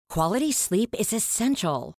Quality sleep is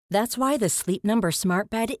essential. That's why the Sleep Number Smart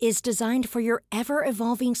Bed is designed for your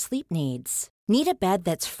ever-evolving sleep needs. Need a bed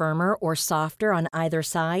that's firmer or softer on either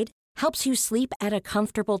side? Helps you sleep at a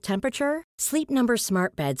comfortable temperature? Sleep Number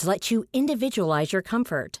Smart Beds let you individualize your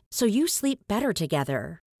comfort, so you sleep better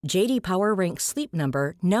together. J.D. Power ranks Sleep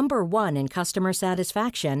Number number 1 in customer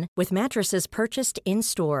satisfaction with mattresses purchased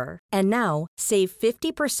in-store. And now, save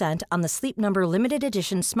 50% on the Sleep Number Limited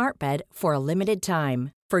Edition Smart Bed for a limited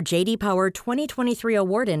time. For J.D. Power 2023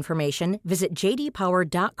 award information, visit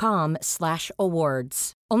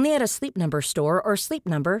jdpower.com/awards. Only at a Sleep Number store or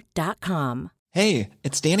sleepnumber.com. Hey,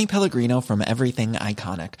 it's Danny Pellegrino from Everything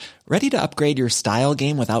Iconic. Ready to upgrade your style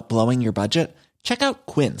game without blowing your budget? Check out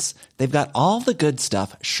Quince. They've got all the good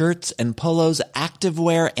stuff, shirts and polos,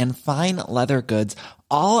 activewear, and fine leather goods,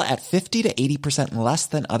 all at 50 to 80% less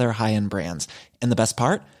than other high-end brands. And the best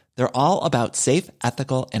part? They're all about safe,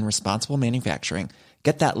 ethical, and responsible manufacturing.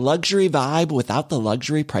 Get that luxury vibe without the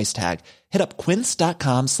luxury price tag. Hit up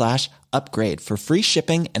quince.com/upgrade for free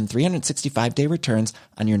shipping and 365-day returns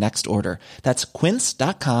on your next order. That's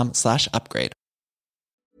quince.com/upgrade.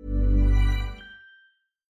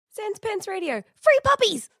 Sans Pants Radio. Free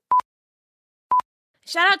puppies!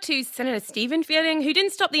 Shout out to Senator Stephen Fielding, who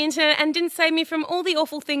didn't stop the internet and didn't save me from all the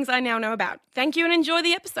awful things I now know about. Thank you and enjoy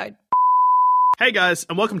the episode. Hey guys,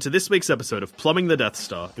 and welcome to this week's episode of Plumbing the Death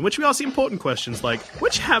Star, in which we ask important questions like,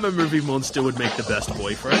 which Hammer movie monster would make the best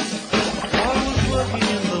boyfriend? I was working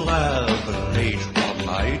in the lab late one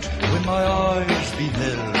night when my eyes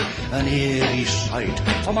beheld an eerie sight.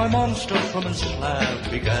 For my monster from his slab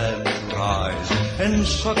began to rise, and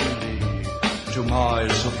suddenly, to my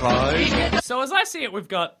surprise... So as I see it, we've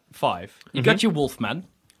got 5. You got your Wolfman,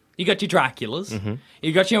 you got your Draculas,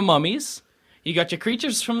 you got your mummies, you got your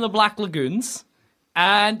creatures from the Black Lagoons,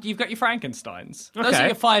 and you've got your Frankensteins. Those are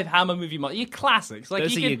your 5 Hammer movie monsters. Your classics. Like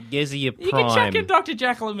those are your prime. You can chuck in Dr.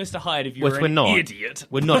 Jekyll and Mr. Hyde if you're an idiot.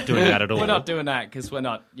 We're not doing that at all. We're not doing that because we're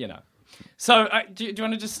not, So, do you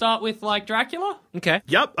want to just start with, Dracula? Okay.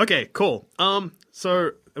 Yep, okay, cool.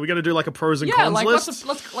 So... Are we going to do a pros and cons list?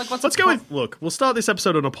 Let's go with... Look, we'll start this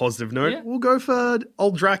episode on a positive note. Yeah. We'll go for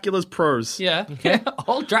old Dracula's pros. Yeah. Okay.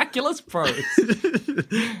 Old Dracula's pros.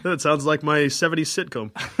 That sounds like my 70s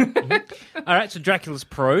sitcom. All right, so Dracula's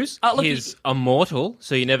pros. He's immortal,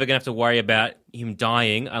 so you're never going to have to worry about him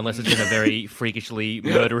dying unless it's in a very freakishly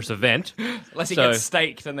murderous event. Unless he gets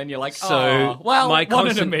staked and then you're like, my one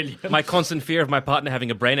in a million. My constant fear of my partner having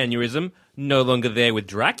a brain aneurysm, no longer there with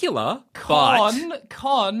Dracula. Con,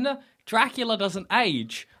 Dracula doesn't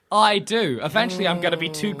age. I do. Eventually, I'm going to be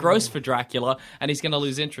too gross for Dracula, and he's going to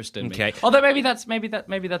lose interest in me. Okay. Although maybe that's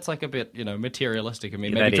like a bit, materialistic of me.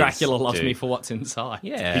 Maybe Dracula loves me for what's inside.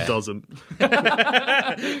 Yeah, he doesn't.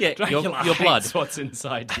 Yeah, Dracula your blood. hates what's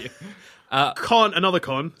inside you. Another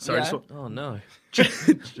con. Sorry. Yeah. Oh no.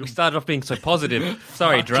 We started off being so positive.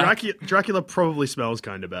 Sorry, Dracula probably smells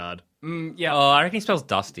kind of bad. Yeah. Oh, I reckon he smells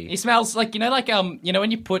dusty. He smells like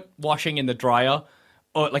when you put washing in the dryer.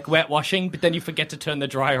 Or wet washing, but then you forget to turn the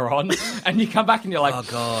dryer on, and you come back and you're like, "Oh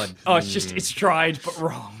God! Oh, it's dried but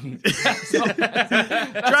wrong." That's what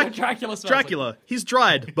Dracula smells Dracula, he's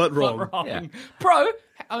dried but wrong. Yeah. Pro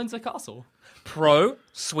owns a castle. Pro,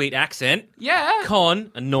 sweet accent. Yeah.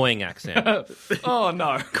 Con, annoying accent. Oh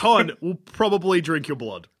no. Con will probably drink your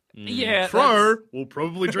blood. Yeah. Pro will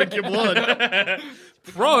probably drink your blood.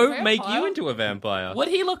 Pro, make you into a vampire. Would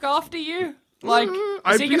he look after you?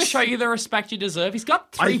 Is he going to show you the respect you deserve? He's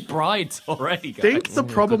got 3 brides already, guys. I think the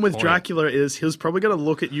problem with Dracula is he's probably going to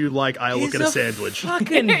look at you like I look at a sandwich.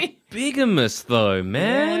 Fucking bigamous, though,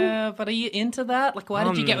 man. Yeah, but are you into that? Why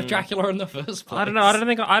did you get with Dracula in the first place? I don't know. I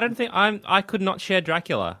don't think I could not share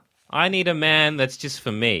Dracula. I need a man that's just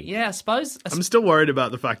for me. Yeah, I suppose. I'm still worried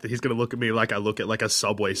about the fact that he's going to look at me like I look at a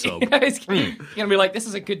Subway sub. He's going to be like, "This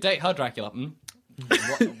is a good date, huh, Dracula?"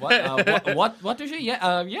 What did you?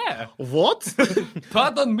 Yeah. What?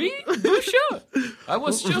 Pardon me? Sure. I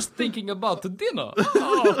was just thinking about the dinner. I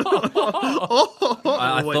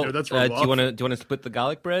wait, thought, no, that's wrong. do you want to split the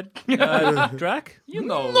garlic bread, Drac?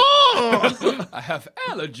 No. I have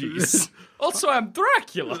allergies. Also, I'm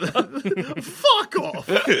Dracula. Fuck off.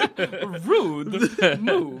 Rude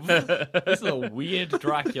move. This is a weird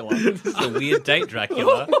Dracula. This is a weird date,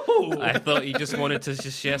 Dracula. I thought you just wanted to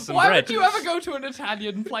just share some bread. Why would you ever go to an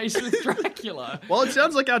Italian place with Dracula? Well, it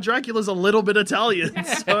sounds like our Dracula's a little bit Italian,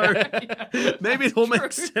 so maybe it will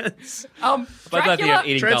make sense. Dracula,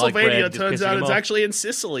 Transylvania turns out it's actually in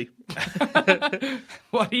Sicily.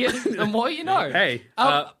 What do you? The more you know. Hey,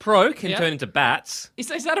 pro can turn into bats. Is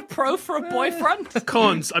that a pro for a boyfriend?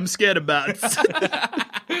 cons. I'm scared of bats.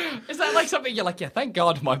 Is that like something you're like, yeah, thank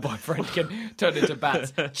God my boyfriend can turn into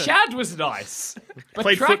bats. Chad was nice, but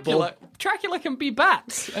Played Dracula can be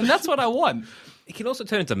bats, and that's what I want. It can also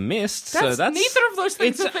turn into mist. That's, so that's neither of those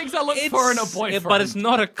things are things I look for in a boyfriend. But it's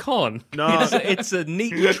not a con. No. It's a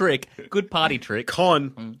neat trick. Good party trick.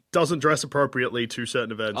 Con doesn't dress appropriately to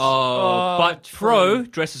certain events. But pro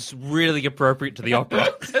dresses really appropriate to the opera.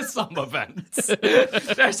 There's some events.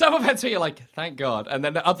 There's some events where you're like, thank God. And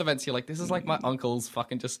then the other events you're like, this is like my uncle's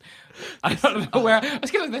fucking just... I don't know where... I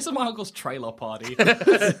was going to this is my uncle's trailer party.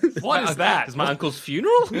 What is that? Is my uncle's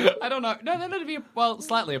funeral? I don't know. No, that'd be, well,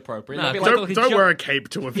 slightly appropriate. No, be don't wear a cape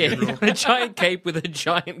to a funeral. A giant cape with a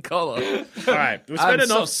giant collar. All right. I'm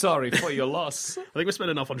so sorry for your loss. I think we spent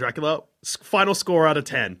enough on Dracula. Final score out of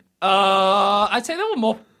 10. I'd say there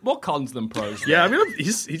were more cons than pros. Yeah, I mean,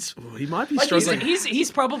 he might be struggling.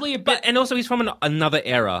 He's probably a bit... And also he's from another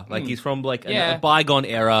era. Like he's from like a bygone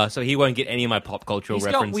era, so he won't get any of my pop cultural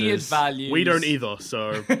references. He's got weird values. We don't either,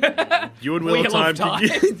 so you and Wheel of Time.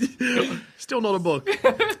 Still not a book.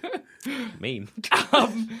 Mean.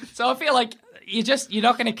 So I feel like you're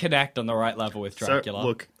not going to connect on the right level with Dracula. So,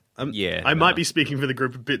 look, I might be speaking for the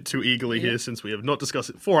group a bit too eagerly here since we have not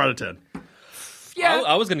discussed it. 4 out of 10. Yeah,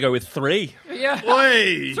 I was going to go with 3. Yeah,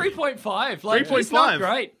 Oi! 3.5. Like 3.5. He's not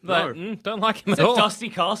great. But don't like him it's at all. a dusty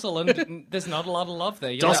castle, and there's not a lot of love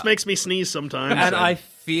there. Dust makes me sneeze sometimes. And I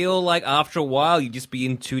feel like after a while, you'd just be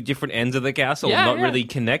in 2 different ends of the castle, not really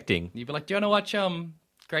connecting. You'd be like, do you want to watch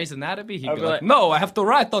Grey's Anatomy? He'd be like, no, I have to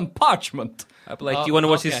write on parchment. I'd be like, do you want to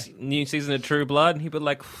watch this new season of True Blood? And he'd be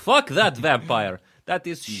like, fuck that vampire. That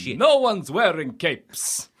is shit. No one's wearing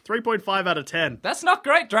capes. 3.5 out of 10. That's not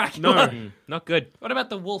great, Dracula. No. Not good. What about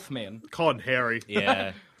the Wolfman? Con Harry.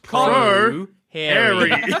 Yeah. Pro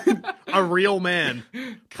Harry. A real man.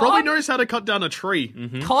 Probably knows how to cut down a tree.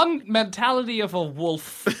 Mm-hmm. Con mentality of a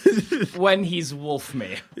wolf when he's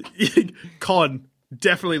Wolfman. Con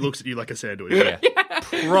definitely looks at you like a sandwich. Yeah.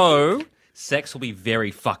 Pro sex will be very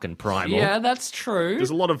fucking primal. Yeah, that's true. There's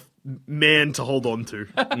a lot of man to hold on to.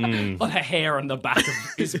 A lot of hair on the back of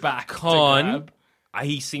his back. Con,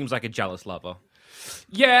 he seems like a jealous lover.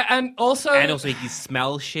 Yeah, and also he can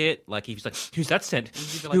smell shit. Like he's like, who's that scent?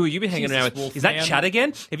 Who have you been hanging around with? Is that Chad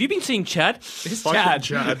again? Have you been seeing Chad? It's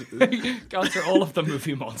Chad. Gone through all of the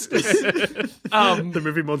movie monsters. The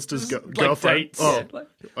movie monsters girlfriend. Dates. Oh,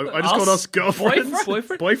 I just called us girlfriends.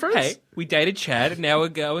 Boyfriends? Hey, we dated Chad, and now we're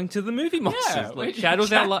going to the movie monsters. Yeah, like, Chad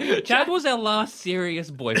was our last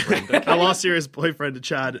serious boyfriend. Okay? Our last serious boyfriend,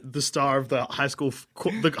 Chad, the star of the high school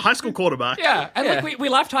quarterback. Yeah, and look, we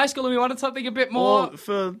left high school and we wanted something a bit more. Or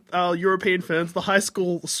for our European fans, the high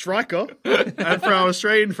school striker, and for our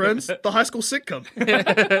Australian friends, the high school sitcom.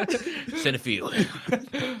 Cinefield.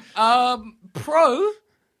 Pro.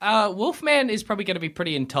 Wolfman is probably going to be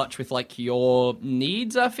pretty in touch with like your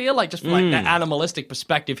needs. I feel like just from like that animalistic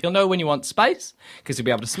perspective, he'll know when you want space because he'll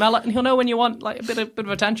be able to smell it, and he'll know when you want like a bit of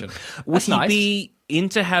attention. Would he be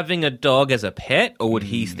into having a dog as a pet, or would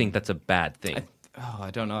he think that's a bad thing?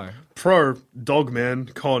 I don't know. Pro dog man,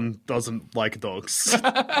 con doesn't like dogs.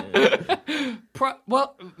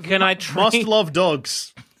 Well, can I train? Must love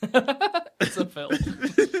dogs. It's a film.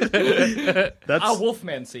 That's our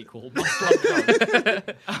Wolfman sequel. Must love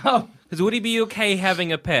dogs. Because would he be okay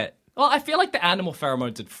having a pet? Well, I feel like the animal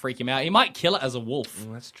pheromones would freak him out. He might kill it as a wolf.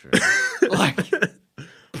 That's true. Like,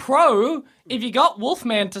 pro, if you got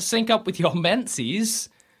Wolfman to sync up with your menses,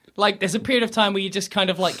 like, there's a period of time where you just kind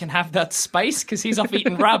of, like, can have that space because he's off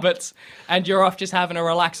eating rabbits and you're off just having a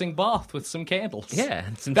relaxing bath with some candles. Yeah,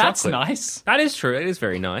 and some That's chocolate. nice. That is true. It is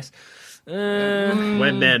very nice.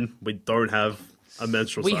 We're men. We don't have a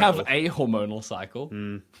menstrual cycle. We have a hormonal cycle.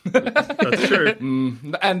 That's true.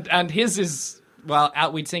 And his is, well,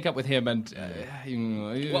 we'd sync up with him and...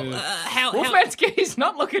 Wolfman's he's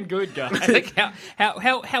not looking good, guys. Like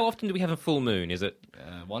how often do we have a full moon? Is it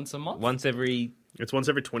once a month? Once every... It's once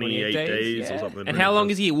every 28 days or something. And how long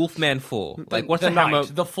is he a Wolfman for? Like, what's the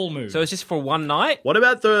night, the full moon. So it's just for one night? What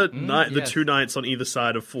about the night, the 2 nights on either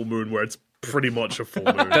side of full moon where it's pretty much a full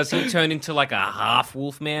moon? Does he turn into like a half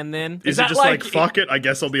Wolfman then? Is it just like fuck it? I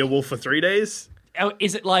guess I'll be a wolf for 3 days.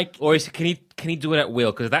 Is it like, or can he do it at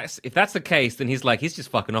will? Because if that's the case, then he's just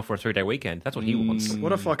fucking off for a 3-day weekend. That's what he wants.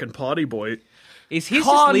 What a fucking party boy! Is he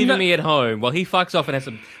just leaving me at home while he fucks off and has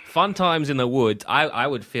some fun times in the woods? I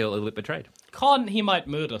would feel a little bit betrayed. Con, he might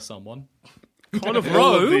murder someone. Con of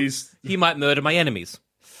all of these, he might murder my enemies.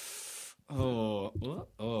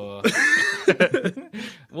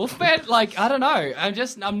 Wolfman, like, I don't know.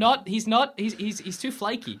 He's too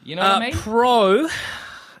flaky. You know what I mean? Pro,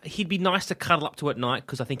 he'd be nice to cuddle up to at night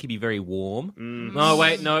because I think he'd be very warm. Oh,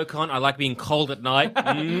 wait, no, Con, I like being cold at night.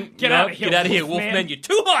 Get out of here, Wolfman. You're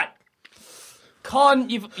too hot. Con,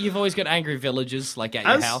 you've always got angry villagers, like, at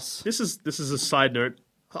your house. This is a side note.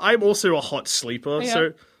 I'm also a hot sleeper,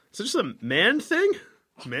 so is it just a man thing?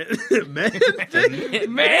 Man thing? Man thing?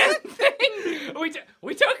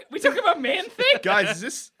 We talk about man thing? Guys, is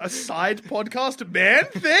this a side podcast man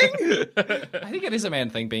thing? I think it is a man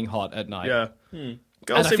thing being hot at night. Yeah.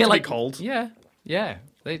 Girls seem to be cold. Yeah.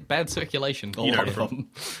 They bad circulation. A lot of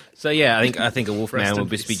them. So yeah, I think a wolfman would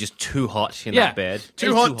just be just too hot in that bed.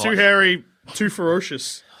 Too hot, too hairy, too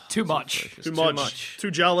ferocious. Too much.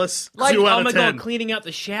 Too jealous. Like, 2 out of 10. God, cleaning out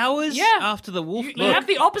the showers after the wolf. You have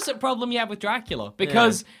the opposite problem you have with Dracula.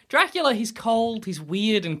 Because Dracula, he's cold, he's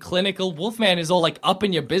weird and clinical. Wolfman is all like up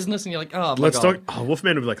in your business and you're like, oh my let's God. talk.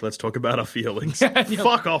 Wolfman would be like, let's talk about our feelings.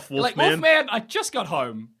 Fuck off, Wolfman. Like, Wolfman, I just got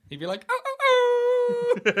home. He'd be like,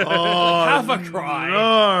 have a cry.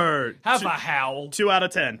 No. Have a howl. 2 out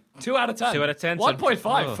of 10. 2 out of 10. 2 out of 10.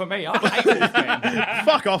 1.5 for me. I hate Wolfman.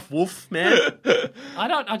 Fuck off, Wolfman.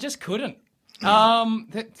 I just couldn't.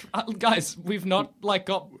 Guys, we've not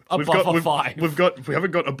got above a 5. We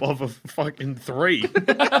haven't got above a fucking 3. What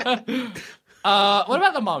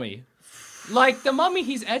about the mummy? Like, the mummy,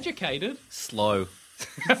 he's educated. Slow.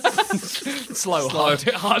 Slow.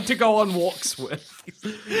 Hard to go on walks with.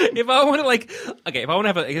 If I want to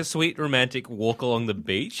have a sweet romantic walk along the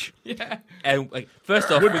beach, and first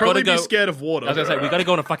off, we'd we've got probably to go. Be scared of water. I was gonna say we got to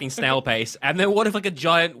go on a fucking snail pace, and then what if like a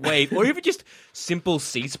giant wave, or even just simple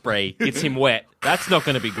sea spray gets him wet? That's not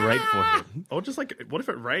going to be great for him. Or just like, what if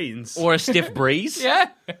it rains? Or a stiff breeze? Yeah.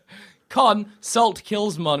 Con, salt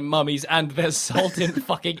kills mummies, and there's salt in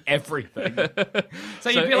fucking everything. So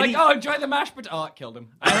you'd be like, oh, enjoy the mashed potato. Oh, it killed him.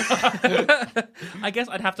 I guess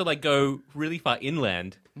I'd have to like go really far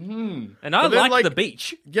inland. And I like the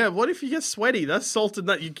beach. Yeah, what if you get sweaty? That's salt in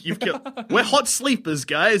that you've killed. We're hot sleepers,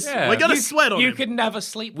 guys. Yeah. We're going to sweat on You him. could never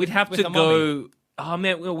sleep We'd have to go... Oh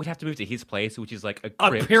man, we'd have to move to his place, which is like a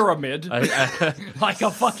crypt. A pyramid. Like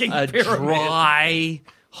a fucking pyramid. Dry,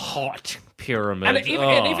 hot pyramid.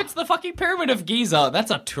 And if it's the fucking Pyramid of Giza,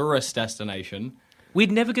 that's a tourist destination.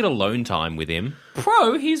 We'd never get alone time with him.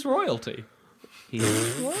 Pro, he's royalty. He's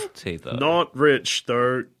royalty, though. Not rich,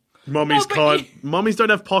 though. Mummies Mummies don't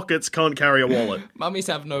have pockets, can't carry a wallet. Mummies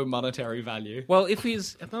have no monetary value. Well, if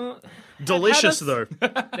he's... delicious, though.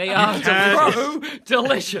 They are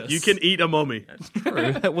delicious. You can eat a mummy. That's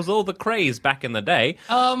true. That was all the craze back in the day.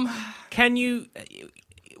 Can you...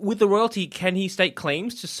 With the royalty, can he stake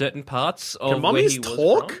claims to certain parts of can mummies where he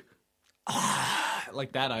talk? Was from?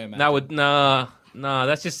 Like that, I imagine. That would... Nah,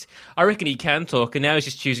 that's just... I reckon he can talk, and now he's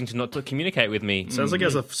just choosing to not communicate with me. Sounds like he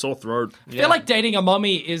has a sore throat. I feel like dating a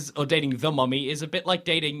mummy or dating the mummy is a bit like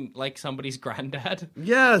dating, like, somebody's granddad.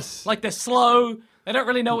 Yes. Like, they're slow... They don't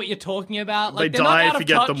really know what you're talking about. Like, they die if you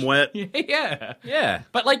get them wet. Yeah.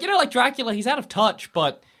 But, like, like Dracula, he's out of touch,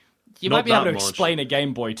 but you might be able to explain a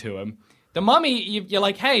Game Boy to him. The mummy, you're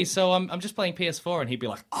like, hey, so I'm just playing PS4, and he'd be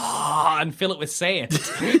like, and fill it with sand.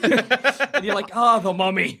 And you're like, the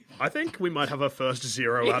mummy. I think we might have our first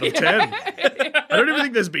 0 out of 10. I don't even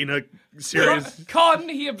think there's been a serious... Con,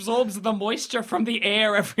 he absorbs the moisture from the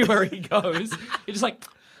air everywhere he goes. You're just like...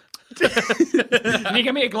 Can you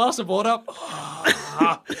give me a glass of water?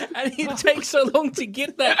 And it takes so long to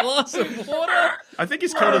get that glass of water. I think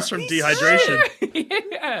he's killed us from dehydration.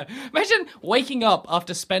 Yeah. Imagine waking up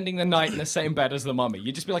after spending the night in the same bed as the mummy.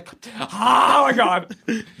 You'd just be like, oh my God.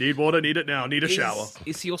 Need water, need it now, need a shower.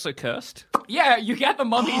 Is he also cursed? Yeah, you get the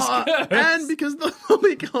mummy's curse. And because the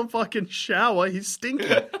mummy can't fucking shower, he's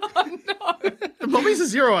stinking. Oh no. The mummy's a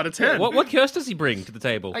 0 out of 10. What curse does he bring to the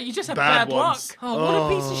table? You just have bad luck. Oh, what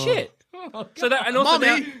a piece of shit. So that, and also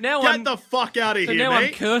Mummy, now get the fuck out of here, now mate.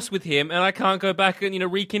 I'm cursed with him, and I can't go back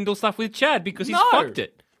and rekindle stuff with Chad because he's fucked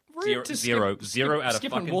it. Zero out of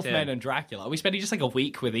Skipping fucking Wolfman 10. and Dracula. Are we spending just like a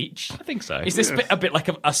week with each? I think so. Is this a bit like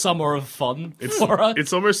a summer of fun for us?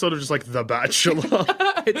 It's almost sort of just like The Bachelor.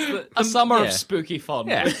 A summer of spooky fun.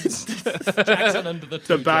 Yeah. Jackson under the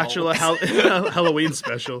The Bachelor Halloween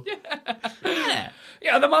special.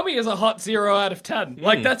 Yeah, the mummy is a hot 0 out of 10.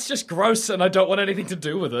 Like, that's just gross, and I don't want anything to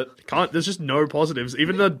do with it. There's just no positives.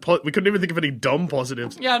 Even we couldn't even think of any dumb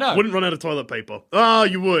positives. Yeah, no. Wouldn't run out of toilet paper. Oh,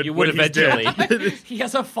 you would. You would eventually. He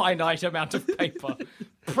has a finite amount of paper.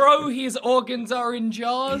 Pro, his organs are in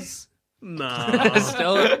jars. Nah.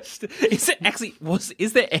 Is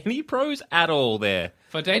there any pros at all there?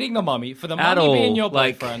 For dating the mummy, for the mummy being your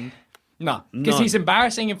boyfriend. No, because he's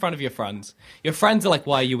embarrassing in front of your friends. Your friends are like,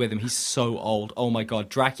 why are you with him? He's so old. Oh my God,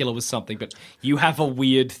 Dracula was something, but you have a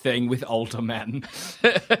weird thing with older men.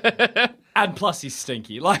 And plus he's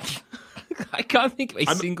stinky. Like, I can't think of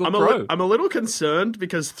a single pro. I'm a little concerned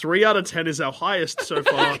because 3 out of 10 is our highest so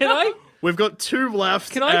far. Can I? We've got 2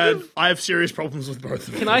 left, I have serious problems with both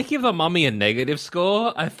of them. Can I give a mummy a negative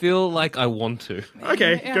score? I feel like I want to.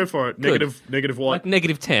 Okay, go for it. Negative what? Like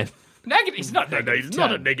negative 10. He's not negative. No, he's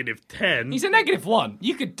not a negative 10. He's a -1.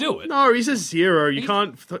 You could do it. No, he's a 0. You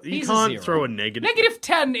can't throw a negative.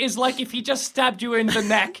 -10 is like if he just stabbed you in the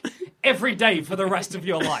neck every day for the rest of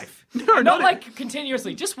your life. No, not like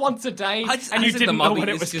continuously, just once a day, and you didn't know when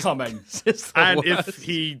it was coming. And if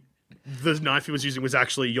the knife he was using was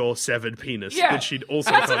actually your severed penis, which he'd also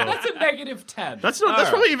cut off. That's a -10. That's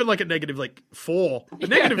probably even like a -4. A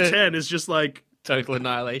 -10 is just like total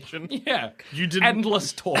annihilation. Yeah, you didn't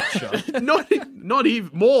endless torture. not even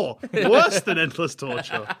more worse than endless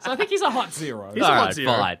torture. So I think he's a hot 0. He's a hot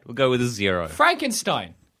 0. Fine. We'll go with a 0.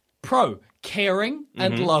 Frankenstein, pro, caring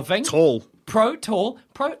and loving. Tall. Pro, tall.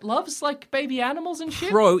 Pro, loves, like, baby animals and shit.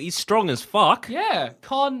 Pro, he's strong as fuck. Yeah.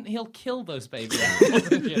 Con, he'll kill those baby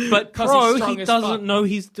animals and shit. But pro, he doesn't know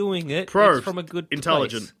he's doing it. Pro, it's from a good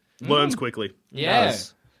intelligent. place. Learns quickly. Yeah.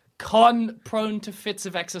 Con, prone to fits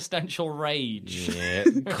of existential rage. Yeah.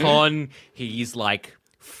 Con, he's like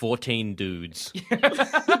 14 dudes.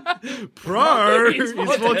 Pro, he's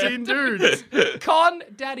 14 dudes. Con,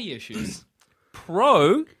 daddy issues.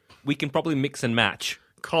 Pro, we can probably mix and match.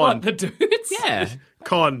 Con. What, the dudes? Yeah.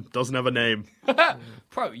 Con doesn't have a name.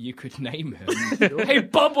 Pro, you could name him. Hey,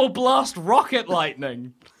 Bubble Blast Rocket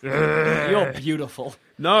Lightning. You're beautiful.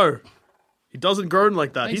 No. He doesn't groan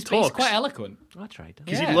like that. He talks. He's quite eloquent. That's right.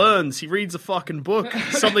 Because he learns. He reads a fucking book.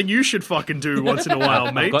 Something you should fucking do once in a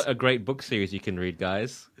while, mate. I've got a great book series you can read,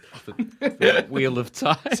 guys. The Wheel of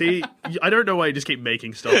Time. See, I don't know why you just keep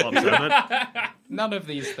making stuff up, Simon. None of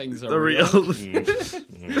these things are The real.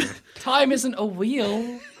 Time isn't a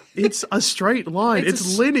wheel. It's a straight line.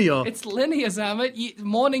 It's linear. It's linear, Zamet.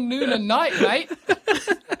 Morning, noon, and night, mate.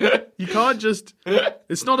 You can't just...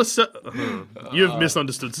 It's not a... You've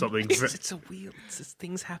misunderstood something. It's a wheel. It's just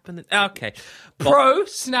things happen. Okay. Pro,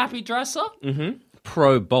 snappy dresser. Mm-hmm.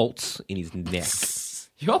 Pro bolts in his neck.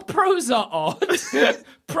 Your pros are odd.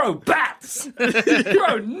 Pro bats.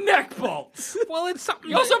 Pro neck bolts. Well, it's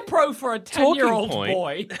something. You're also pro for a 10-year-old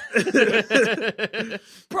boy.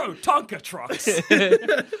 Pro Tonka trucks.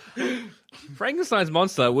 Frankenstein's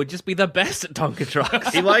monster would just be the best at Tonka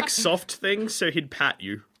trucks. He likes soft things, so he'd pat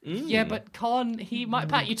you. Yeah, but Con, he might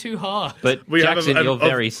pat you too hard. But Jackson, you're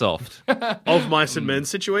very soft. Of mice and men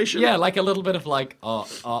situation? Yeah, like a little bit of like,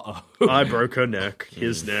 I broke her neck.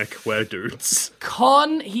 His neck. We're dudes.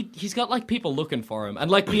 Con, he's got like people looking for him. And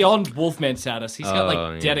like beyond Wolfman status, he's got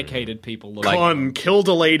like dedicated people looking for him. Con killed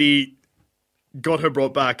a lady, got her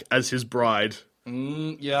brought back as his bride.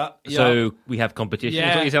 Yeah. So we have competition,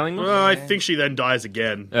 is what you're telling me? Well, I think she then dies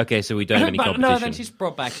again. Okay, so we don't have any competition. No, then she's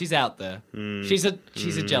brought back. She's out there. She's a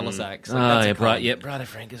jealous ex. So Bride of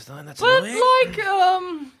Frankenstein, that's but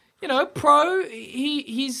annoying. like, Pro,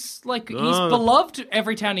 he's beloved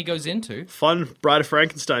every town he goes into. Fun Bride of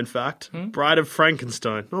Frankenstein fact. Bride of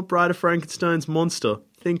Frankenstein, not Bride of Frankenstein's monster.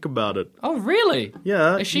 Think about it. Oh, really?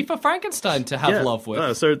 Yeah. Is she for Frankenstein to have love with?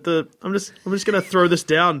 No, so I'm just gonna throw this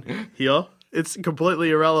down here. It's completely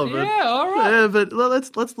irrelevant. Yeah, all right. Yeah, but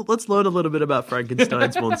let's learn a little bit about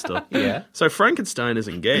Frankenstein's monster. Yeah. So Frankenstein is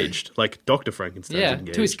engaged, like Dr. Frankenstein is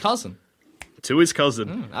engaged. To his cousin. To his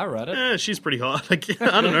cousin. I read it. Yeah, she's pretty hot. Like,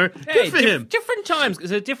 I don't know. Good for him. Different times.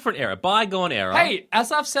 It's a different era. Bygone era. Hey,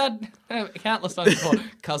 as I've said countless times before,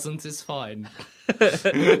 cousins is fine.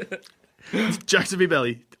 Jackson B.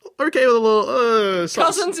 Belly. Okay with a little...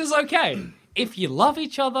 Cousins is okay. If you love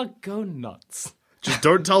each other, go nuts. Just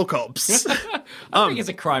don't tell cops. I think it's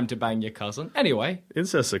a crime to bang your cousin. Anyway.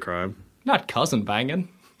 Incest's a crime. Not cousin banging.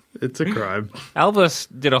 It's a crime. Elvis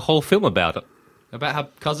did a whole film about it. About how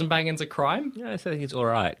cousin banging's a crime? Yeah, I think it's all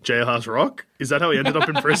right. Jailhouse Rock? Is that how he ended up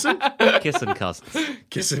in prison? Kissing cousins.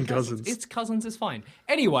 Kissing cousins. It's cousins is fine.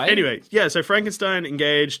 Anyway, yeah, so Frankenstein,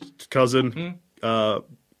 engaged, cousin.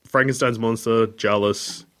 Frankenstein's monster,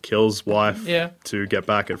 jealous, kills wife to get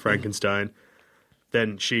back at Frankenstein.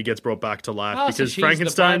 Then she gets brought back to life because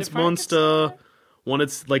Frankenstein's monster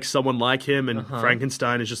wanted like someone like him, and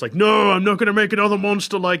Frankenstein is just like, no, I'm not going to make another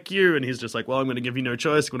monster like you. And he's just like, well, I'm going to give you no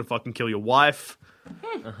choice. I'm going to fucking kill your wife.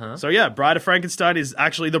 So yeah, Bride of Frankenstein is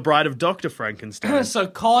actually the bride of Dr. Frankenstein. So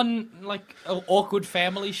Con, like, awkward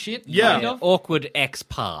family shit? Yeah. Kind of? Awkward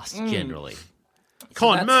ex-past, generally.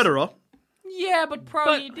 Con, murderer. Yeah, but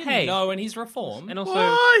Pro, he didn't know, and he's reformed. And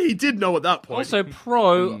also, he did know at that point. Also,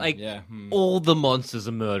 Pro, all the monsters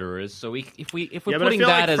are murderers. So if we're putting I feel that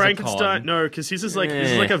like as Frankenstein, a con, no, because this is like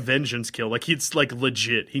a vengeance kill. Like he's like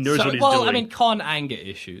legit. He knows what he's doing. Well, I mean, con anger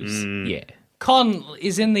issues. Yeah. Con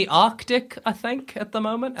is in the Arctic, I think, at the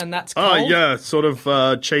moment, and that's cold. Oh, yeah, sort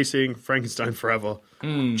of chasing Frankenstein forever.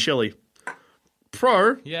 Chilly.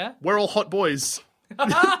 Pro, we're all hot boys.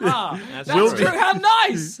 That's true. How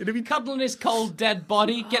nice! Cuddling his cold dead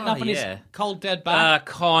body, getting up in his cold dead back.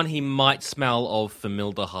 Con, he might smell of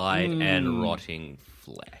formaldehyde and rotting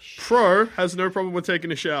flesh. Pro has no problem with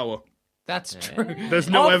taking a shower. That's true. There's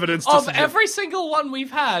no evidence to of suggest. Every single one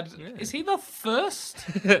we've had. Is he the first?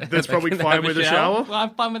 That's probably fine with a shower. Well,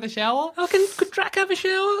 I'm fine with a shower. Oh, could Drac have a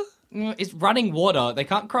shower? It's running water. They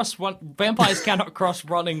can't cross. Vampires cannot cross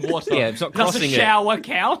running water. Yeah, it's not crossing Does a shower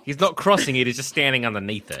count? He's not crossing it. He's just standing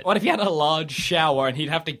underneath it. What if he had a large shower and he'd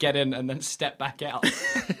have to get in and then step back out?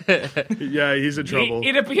 Yeah, he's in trouble.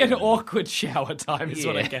 It'd be an awkward shower time. Is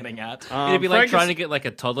what I'm getting at. It'd be like trying to get like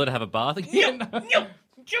a toddler to have a bath.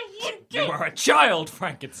 You are a child,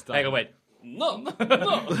 Frankenstein. Hang on, wait. No. I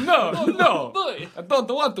don't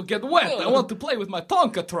want to get wet. I want to play with my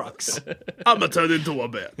Tonka trucks. I'm gonna turn into a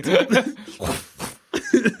bear.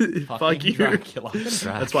 Fuck you. Dracula.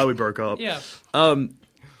 That's why we broke up. Yeah.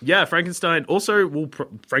 Yeah, Frankenstein also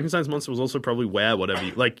Frankenstein's monster will also probably wear whatever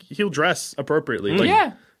he'll dress appropriately. Like,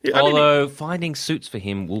 yeah. Although finding suits for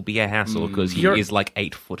him will be a hassle because he is like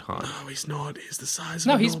 8 foot high. No, he's not. He's the size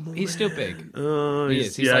No, of a he's normal still man. big. He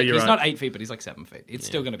is. He's right. not 8 feet, but he's like 7 feet. It's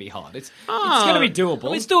still going to be hard. It's going to be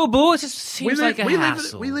doable. It's doable. It just seems like a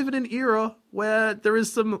hassle. We live in an era where there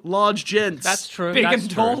is some large gents. That's true. Big That's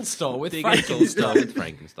and true. tall store with Big and tall stuff with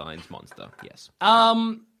Frankenstein's monster. Yes.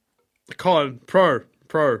 Pro.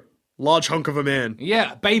 Large hunk of a man.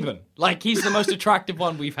 Yeah, Baben. Like, he's the most attractive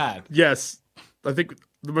one we've had. Yes. I think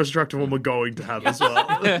the most attractive one we're going to have as well.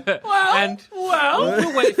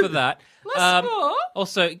 We'll wait for that. Let's go.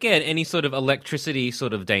 Also, again, any sort of electricity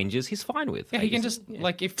sort of dangers, he's fine with. Yeah, he can just,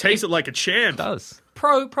 like, if... Takes it like a champ. Does.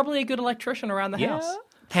 Probably a good electrician around the house.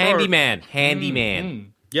 Handyman.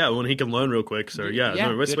 Yeah, well, he can learn real quick, so Yeah, no,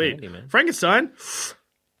 we're good sweet. handyman. Frankenstein?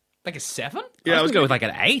 Like a 7? Yeah, I was going with like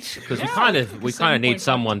an 8 because we kind of need 7.5.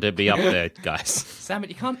 someone to be up there, guys. Sam,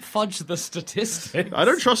 you can't fudge the statistics. I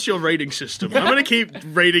don't trust your rating system. I'm going to keep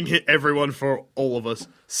rating everyone for all of us.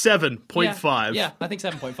 7.5. Yeah, I think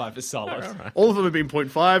 7.5 is solid. All of them have been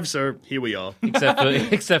 0.5, so here we are.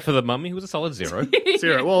 Except for the mummy, who was a solid 0.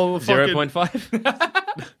 0. Well,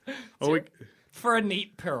 0.5. For a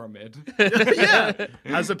neat pyramid. Yeah,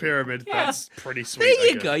 as a pyramid, that's pretty sweet. There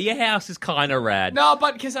you go. Your house is kind of rad. No,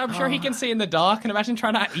 but because I'm sure he can see in the dark, and imagine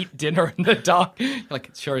trying to eat dinner in the dark. Like,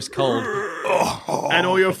 it sure is cold. And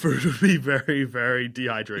all your food would be very, very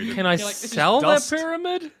dehydrated. Can I You're like, this is sell that dust.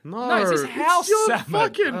 pyramid? No, it's his house, your Sam.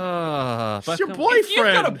 fucking... it's your boyfriend. If you've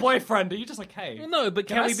got a boyfriend, are you just like, hey, Well, no, but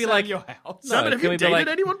can can I we be sell like... your house? Sam, have can you we be dated like-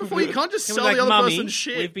 anyone before? You can't just Can sell we be the like, other Mummy, person's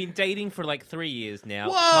shit. we've been dating for like 3 years now.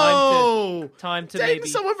 Whoa! Time to Dating maybe...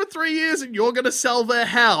 someone for 3 years and you're going to sell their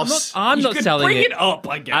house. I'm You not could selling bring it. it up,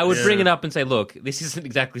 I guess. I would bring it up and say, look, this isn't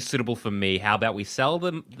exactly suitable for me. How about we sell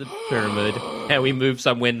the pyramid and we move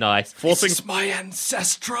somewhere nice? Forcing, my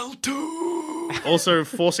ancestral tomb. also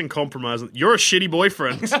forcing compromise. You're a shitty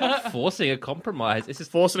boyfriend. Forcing a compromise. It's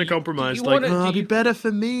just Forcing a compromise. you Like, wanna- it'd be better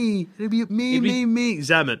for me. It'd be me.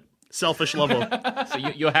 Zamet. Selfish lover. So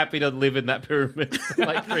you're happy to live in that pyramid for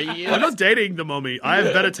like 3 years? I'm not dating the mummy. I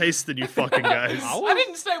have better taste than you fucking guys. I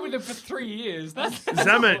didn't stay with him for 3 years. That's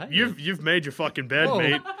Zamet, you've made your fucking bed,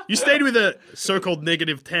 mate. You stayed with a so-called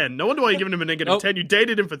 -10. No wonder why you're giving him a -10. You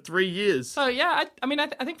dated him for 3 years. So yeah,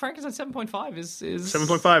 I think Frankenstein 7.5 is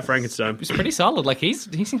 7.5 Frankenstein. It's pretty solid. Like he's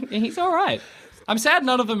all right. I'm sad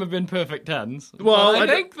none of them have been perfect 10s. Well, I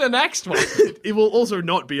think the next one. It will also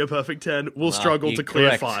not be a perfect 10. We'll struggle to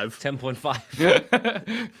clear 5.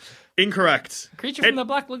 10.5. Incorrect. Creature from the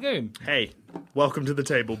Black Lagoon. Hey, welcome to the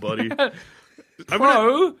table, buddy.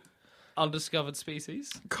 Pro. Undiscovered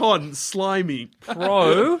species. Con, slimy.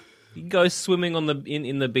 Pro, you go swimming on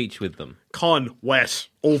in the beach with them. Con, wet.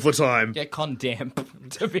 All the time. Yeah, con damp,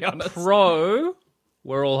 to be honest. Pro,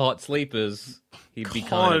 we're all hot sleepers. He'd be kind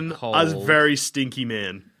Con, of cold. a very stinky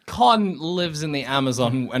man. Con lives in the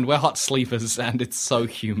Amazon, and we're hot sleepers, and it's so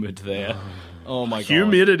humid there. Oh my god.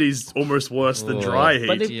 Humidity's almost worse than dry heat.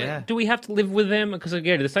 But do we have to live with them? Because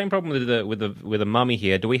again, the same problem with the mummy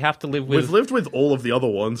here. Do we have to live with? We've lived with all of the other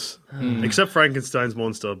ones, except Frankenstein's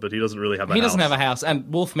monster, but he doesn't really have a house. He doesn't have a house,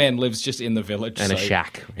 and Wolfman lives just in the village. and so, a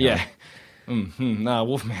shack. Yeah. No,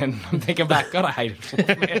 Wolfman. I'm thinking back. God, I hated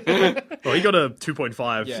Wolfman. Well, he got a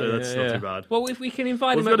 2.5, so that's not too bad. Well, if we can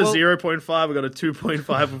invite We've him... got a 0.5, we've got a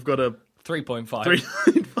 2.5, we've got a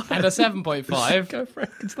 3.5. And a 7.5. Go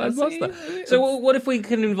Frankenstein's monster. So what if we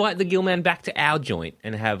can invite the Gillman back to our joint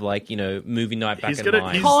and have, like, movie night back in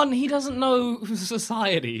mind? Con, he doesn't know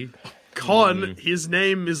society. Con, his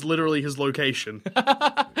name is literally his location.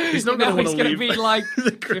 He's not going to want to leave. He's going to be like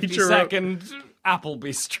the creature 52nd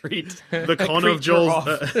Appleby Street. The con of Joel's...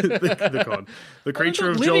 the creature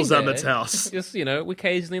of Joel Zammett's house. Just,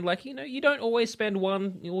 occasionally, like, you don't always spend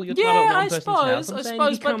all your time at one person's house. I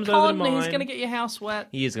suppose, but Con, he's going to get your house wet.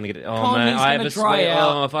 He is going to get it. Oh, Con, man, I have if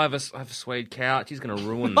I have a suede couch, he's going to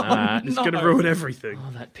ruin that. He's going to ruin everything.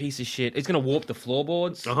 Oh, that piece of shit. He's going to warp the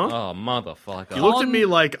floorboards. Oh, motherfucker. You looked at me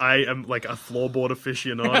like I am like a floorboard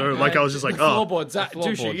aficionado. Like I was just like, floorboards.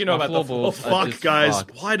 Douchey, you know about the floorboards. Fuck, guys.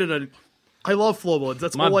 Why did I love floorboards.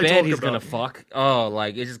 That's all I talk about. My bed he's going to fuck. Oh,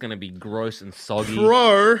 like, it's just going to be gross and soggy.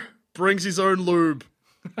 Bro brings his own lube.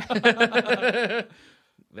 Yeah.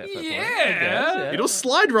 It'll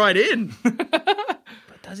slide right in. But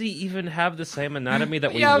does he even have the same anatomy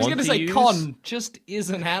that we want to use? Yeah, I was going to say Con just is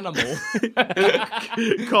an animal.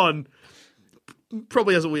 Con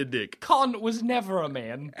probably has a weird dick. Con was never a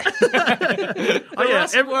man. The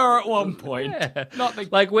rest were at one point. Yeah. Not the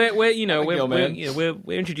like we're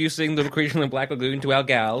introducing the creature in the Black Lagoon to our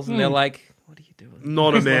gals, and they're like, "What are you doing?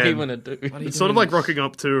 Not a man. What are you gonna do?" It's sort of like rocking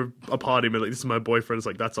up to a party and be like, "This is my boyfriend." It's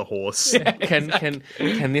like, "That's a horse."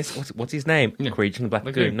 Can this? What's his name? Creature in the Black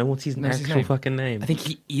Lagoon. No, what's his actual fucking name? I think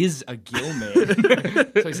he is a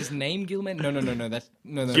Gillman. So is his name Gillman? No. That's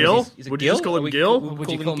no. Gil? Is it Would Gil? you just call him Gil?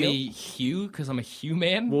 Would you call me Hugh because I'm a Hugh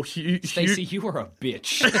man? Well, Stacey, you are a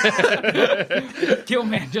bitch.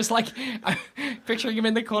 Gillman, just like picturing him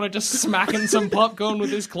in the corner, just smacking some popcorn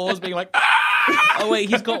with his claws, being like, oh wait,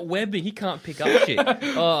 he's got webbing. He can't pick up shit.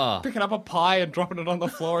 Oh. Picking up a pie and dropping it on the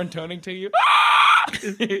floor and turning to you.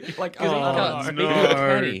 Like, oh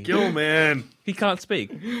no, Gillman. He can't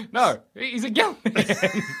speak. No, he's a Gillman.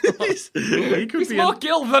 He's more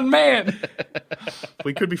Gill than man.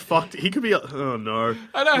 We could be fucked. He could be. Oh no.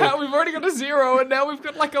 I know how we've already got a 0, and now we've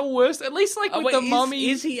got like a worse. At least like with the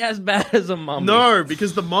mummy. Is he as bad as a mummy? No,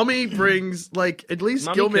 because the mummy brings like at least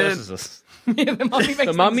mummy Gillman. Curses us. Yeah, the mummy makes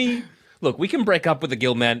the mummy. Look, we can break up with the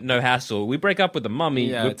Gillman, no hassle. We break up with the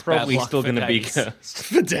mummy, we're probably still going to be cursed.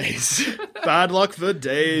 For days. Bad luck for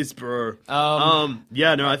days, bro.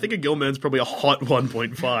 Yeah, no, I think a Gillman's probably a hot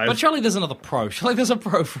 1.5. But surely there's another pro. Surely there's a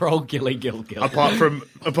pro for old Gilly Gill. Apart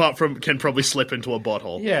from can probably slip into a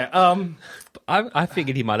bottle. Yeah, I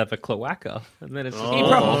figured he might have a cloaca. And then it's just, he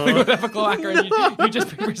probably would have a cloaca and you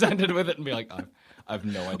just be presented with it and be like, I have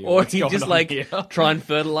no idea. Or he just like try and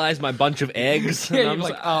fertilize my bunch of eggs. Yeah, I'm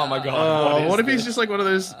like, oh my god. What if he's just like one of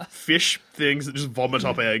those fish things that just vomit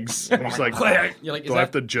up eggs? I'm just like, you're like, do I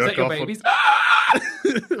have to jerk off? Babies?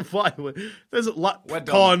 Why? There's a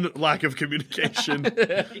lack of communication.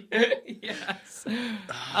 Yes.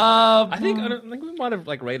 I think we might have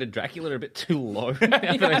like rated Dracula a bit too low.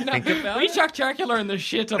 We chucked Dracula in the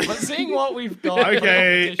shitter, but seeing what we've got.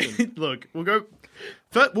 Okay, look,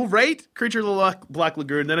 we'll rate Creature of the Black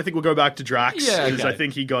Lagoon, then I think we'll go back to Drax. Yeah, because I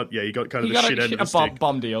think he got kind of the shit end of the stick.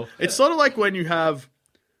 Bum deal. It's sort of like when you have.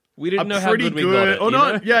 We didn't know how good we got it. Oh,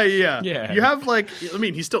 no, yeah. Yeah. You have like, I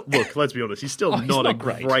mean, he's still, look, let's be honest, he's still not a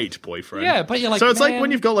great boyfriend. Yeah, but you're like, so it's like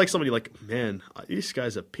when you've got like somebody like, man, this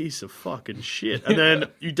guy's a piece of fucking shit. And then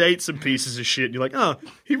you date some pieces of shit and you're like, oh,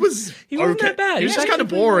 he wasn't that bad. He was just kind of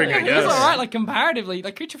boring, I guess. He was alright, like comparatively.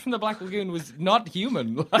 Like Creature from the Black Lagoon was not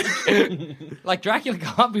human. Like Dracula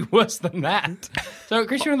can't be worse than that. So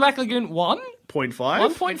Creature from the Black Lagoon 1?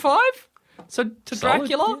 0.5? 1.5? So to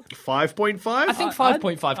Dracula, 5.5. I think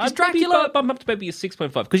 5.5 because Dracula bump up to maybe a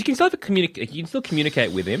 6.5 because you can still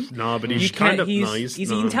communicate with him. No, but he's kind of nice. Is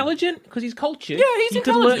he intelligent? Because he's cultured. Yeah, he's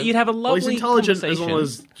intelligent. You'd have a lovely. He's intelligent conversation. as long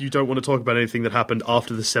as you don't want to talk about anything that happened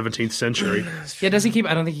after the 17th century. Yeah, does he keep?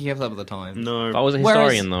 I don't think he keeps up with the time. No. If I was a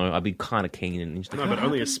historian, though, I'd be kind of keen and interested. No, but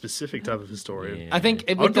only a specific type of historian. Yeah. I think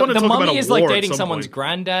the mummy is like dating someone's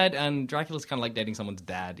granddad, and Dracula's kind of like dating someone's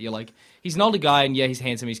dad. You're like, he's an older guy, and yeah, he's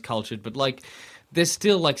handsome, he's cultured, but like. There's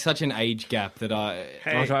still like such an age gap that I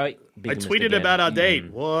tweeted about our date.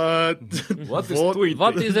 What? What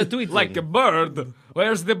is the tweet? Like a bird.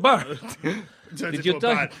 Where's the bird?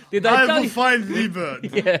 Did I will find the bird.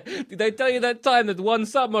 Yeah. Did I tell you that time that one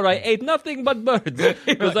summer I ate nothing but birds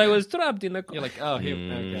because I was trapped in a... You're like, oh,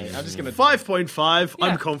 okay. I'm just going to... 5.5. Yeah.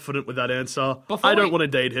 I'm confident with that answer. I don't want to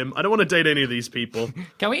date him. I don't want to date any of these people.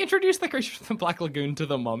 Can we introduce the Creature from the Black Lagoon to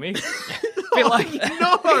the mummy? Be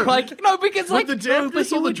like, no, because with the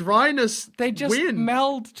dampness or the dryness, they just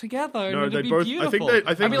meld together. No, and it'd be both. beautiful.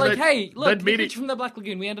 I think I'd be like, hey, look, the creature from the Black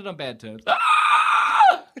Lagoon. We ended on bad terms.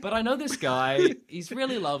 But I know this guy. He's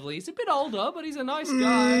really lovely. He's a bit older, but he's a nice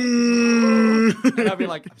guy. And I'd be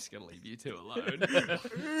like, I'm just gonna leave you two alone. And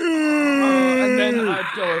then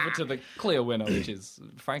I'd go over to the clear winner, which is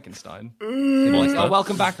Frankenstein. Like, oh,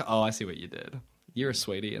 welcome back. Oh, I see what you did. You're a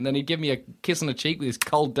sweetie. And then he'd give me a kiss on the cheek with his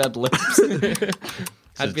cold, dead lips.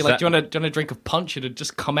 I'd be like, do you want a drink of punch? It'd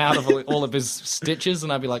just come out of all of his stitches,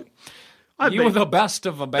 and I'd be like, you were the best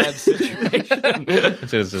of a bad situation.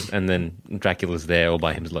 And then Dracula's there all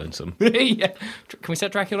by his lonesome. Yeah. Can we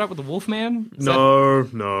set Dracula up with the Wolfman? No.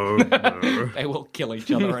 They will kill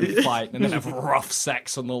each other and fight and then have rough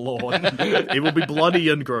sex on the lawn. It will be bloody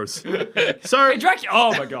and gross. So, hey,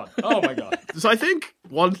 Dracula! Oh my god. So I think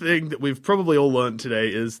one thing that we've probably all learned today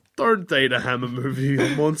is don't date a Hammer movie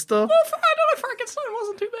monster. Well, I don't know, Frankenstein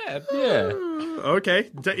wasn't too bad. Yeah. Okay.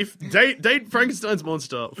 Date Frankenstein's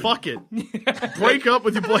monster. Fuck it. Break up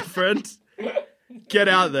with your boyfriend. Get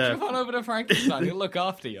out there. Come on over to Frankenstein. He'll look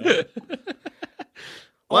after you.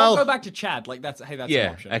 Well, I'll go back to Chad. Like that's an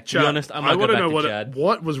option. To be honest, I want to know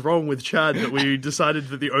what was wrong with Chad that we decided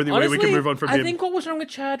that the only way we can move on from him. I think what was wrong with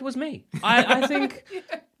Chad was me. I think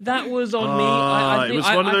that was on me. I think it was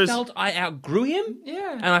one of those... I felt I outgrew him.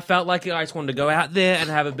 Yeah. And I felt like I just wanted to go out there and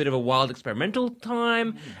have a bit of a wild experimental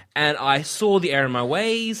time. And I saw the error in my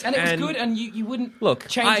ways. And it was good, and you wouldn't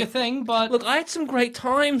change a thing, but... Look, I had some great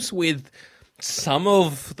times with some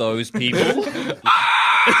of those people.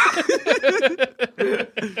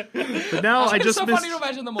 But now I just it's so funny to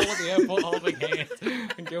imagine them all at the airport holding hands.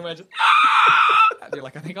 And Gil imagine, I'd be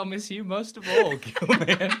like, I think I'll miss you most of all, Gil,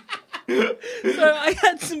 man. So I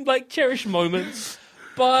had some cherished moments,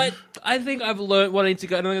 but I think I've learned what I need to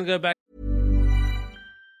go, and I'm going to go back.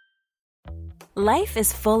 Life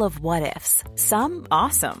is full of what-ifs. Some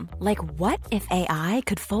awesome, like what if AI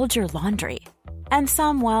could fold your laundry? And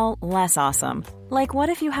some, well, less awesome, like what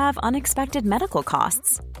if you have unexpected medical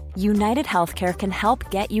costs? United Healthcare can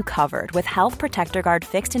help get you covered with Health Protector Guard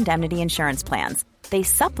fixed indemnity insurance plans. They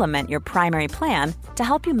supplement your primary plan to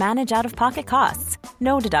help you manage out-of-pocket costs.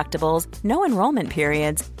 No deductibles, no enrollment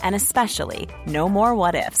periods, and especially no more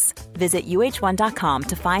what-ifs. Visit uh1.com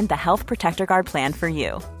to find the Health Protector Guard plan for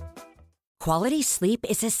you. Quality sleep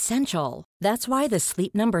is essential. That's why the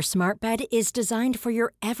Sleep Number Smart Bed is designed for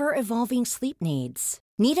your ever-evolving sleep needs.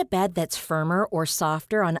 Need a bed that's firmer or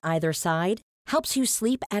softer on either side? Helps you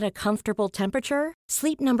sleep at a comfortable temperature?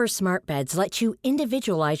 Sleep Number Smart Beds let you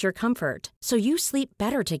individualize your comfort, so you sleep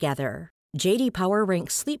better together. J.D. Power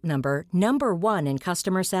ranks Sleep Number number 1 in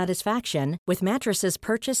customer satisfaction with mattresses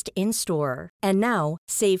purchased in-store. And now,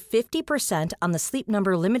 save 50% on the Sleep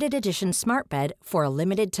Number Limited Edition Smart Bed for a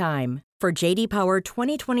limited time. For J.D. Power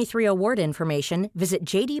 2023 award information, visit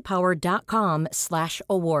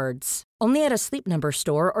jdpower.com/awards. Only at a Sleep Number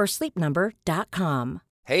store or sleepnumber.com.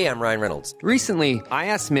 Hey, I'm Ryan Reynolds. Recently, I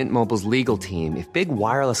asked Mint Mobile's legal team if big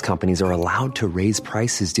wireless companies are allowed to raise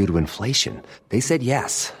prices due to inflation. They said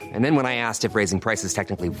yes. And then when I asked if raising prices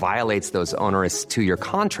technically violates those onerous 2-year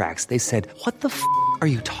contracts, they said, "What the f*** are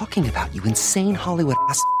you talking about, you insane Hollywood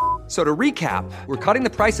ass?" So to recap, we're cutting the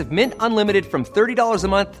price of Mint Unlimited from $30 a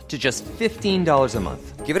month to just $15 a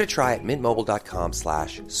month. Give it a try at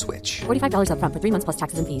mintmobile.com/switch. $45 up front for 3 months plus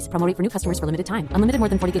taxes and fees. Promo rate for new customers for limited time. Unlimited more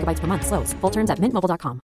than 40 gigabytes per month. Slows full terms at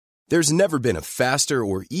mintmobile.com. There's never been a faster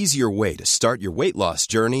or easier way to start your weight loss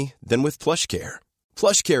journey than with PlushCare.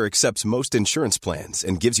 PlushCare accepts most insurance plans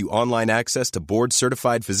and gives you online access to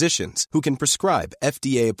board-certified physicians who can prescribe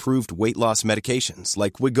FDA-approved weight loss medications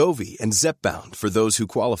like Wegovy and Zepbound for those who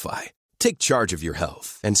qualify. Take charge of your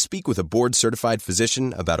health and speak with a board-certified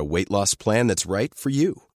physician about a weight loss plan that's right for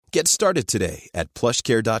you. Get started today at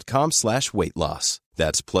plushcare.com/weightloss.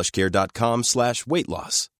 That's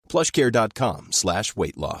plushcare.com/weightloss.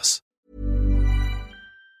 plushcare.com/weightloss.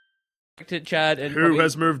 To Chad, and who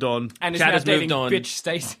has moved on, and Chad is has moved dating on. Bitch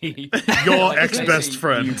Stacy, your ex-best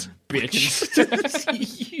friend,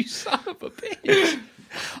 bitch. You son of a bitch!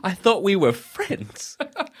 I thought we were friends.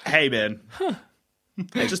 Hey, man,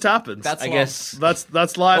 it just happens. That's I love. guess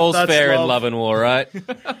that's life. All's that's fair love. in love and war, right?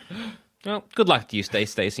 Well, good luck to you,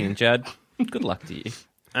 Stacey and Chad. Good luck to you.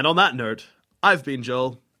 And on that note, I've been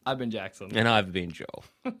Joel. I've been Jackson. And I've been Joel.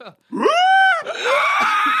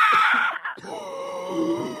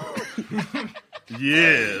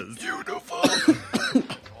 Yes. Beautiful.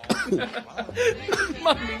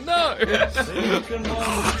 Mommy, no.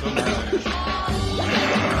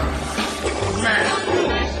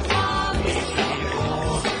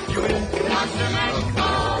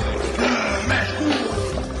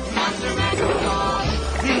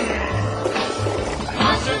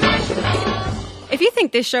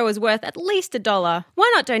 think this show is worth at least $1,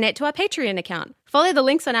 why not donate to our Patreon account? Follow the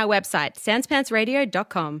links on our website,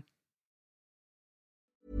 sanspantsradio.com.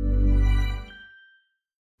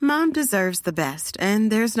 Mom deserves the best,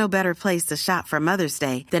 and there's no better place to shop for Mother's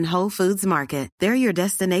Day than Whole Foods Market. They're your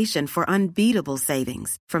destination for unbeatable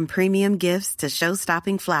savings, from premium gifts to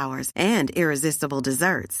show-stopping flowers and irresistible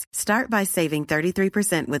desserts. Start by saving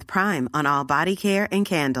 33% with Prime on all body care and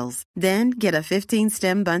candles. Then get a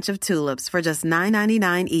 15-stem bunch of tulips for just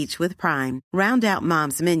 $9.99 each with Prime. Round out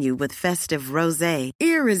Mom's menu with festive rosé,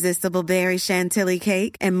 irresistible berry chantilly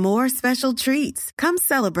cake, and more special treats. Come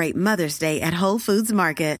celebrate Mother's Day at Whole Foods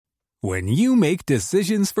Market. When you make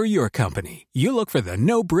decisions for your company, you look for the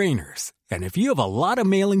no-brainers. And if you have a lot of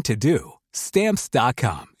mailing to do,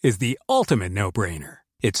 Stamps.com is the ultimate no-brainer.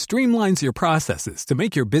 It streamlines your processes to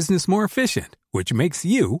make your business more efficient, which makes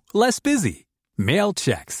you less busy. Mail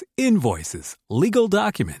checks, invoices, legal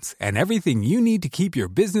documents, and everything you need to keep your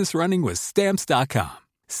business running with Stamps.com.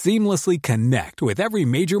 Seamlessly connect with every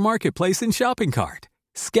major marketplace and shopping cart.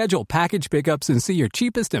 Schedule package pickups and see your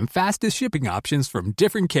cheapest and fastest shipping options from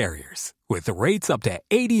different carriers, with rates up to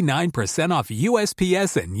 89% off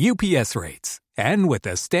USPS and UPS rates. And with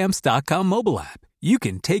the Stamps.com mobile app, you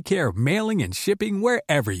can take care of mailing and shipping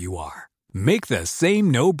wherever you are. Make the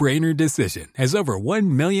same no-brainer decision as over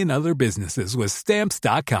 1 million other businesses with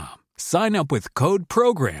Stamps.com. Sign up with code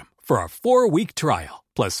PROGRAM for a 4-week trial,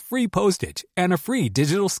 plus free postage and a free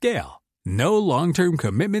digital scale. No long-term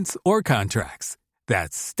commitments or contracts.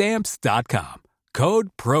 That's Stamps.com.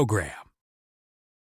 Code PROGRAM.